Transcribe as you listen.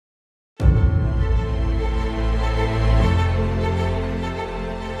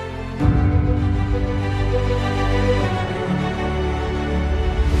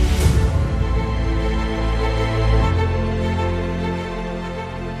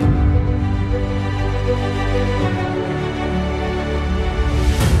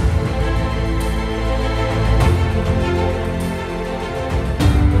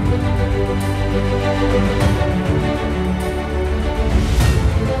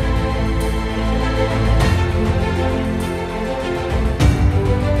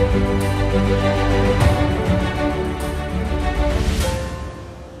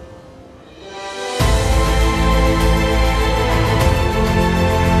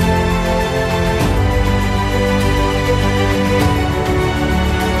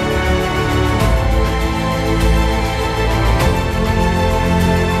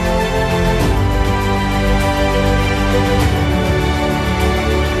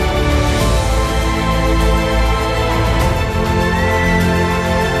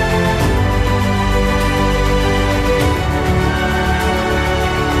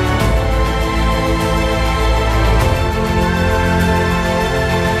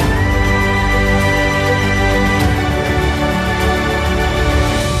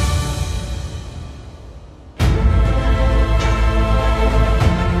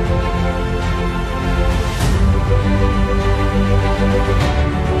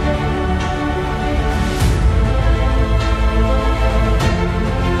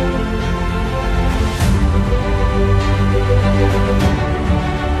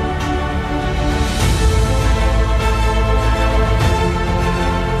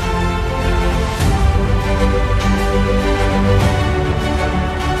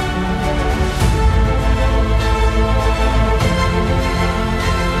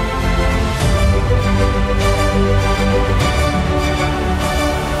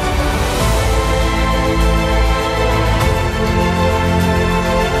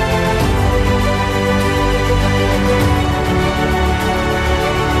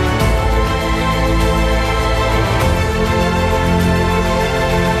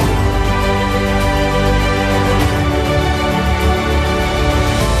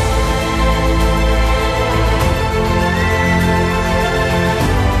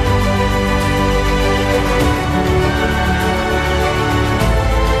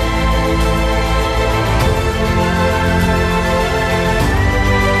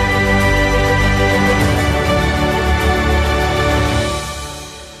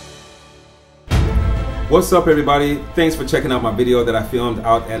What's up, everybody? Thanks for checking out my video that I filmed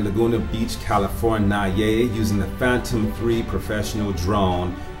out at Laguna Beach, California using the Phantom 3 professional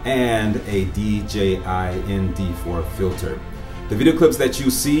drone and a DJI ND4 filter. The video clips that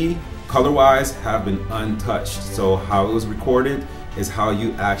you see color-wise have been untouched, so how it was recorded is how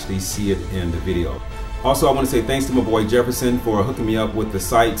you actually see it in the video. Also, I want to say thanks to my boy Jefferson for hooking me up with the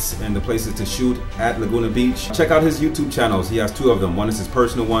sites and the places to shoot at Laguna Beach. Check out his YouTube channels. He has two of them. One is his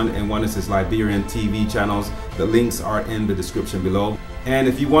personal one and one is his Liberian TV channels. The links are in the description below. And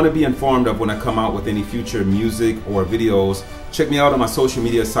if you want to be informed of when I come out with any future music or videos, check me out on my social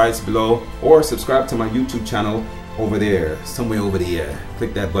media sites below or subscribe to my YouTube channel over there, somewhere over there.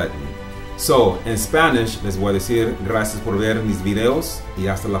 Click that button. So, en Spanish, les voy a decir gracias por ver mis videos y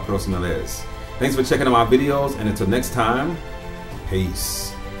hasta la próxima vez. Thanks for checking out my videos, and until next time,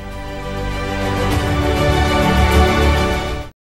 peace.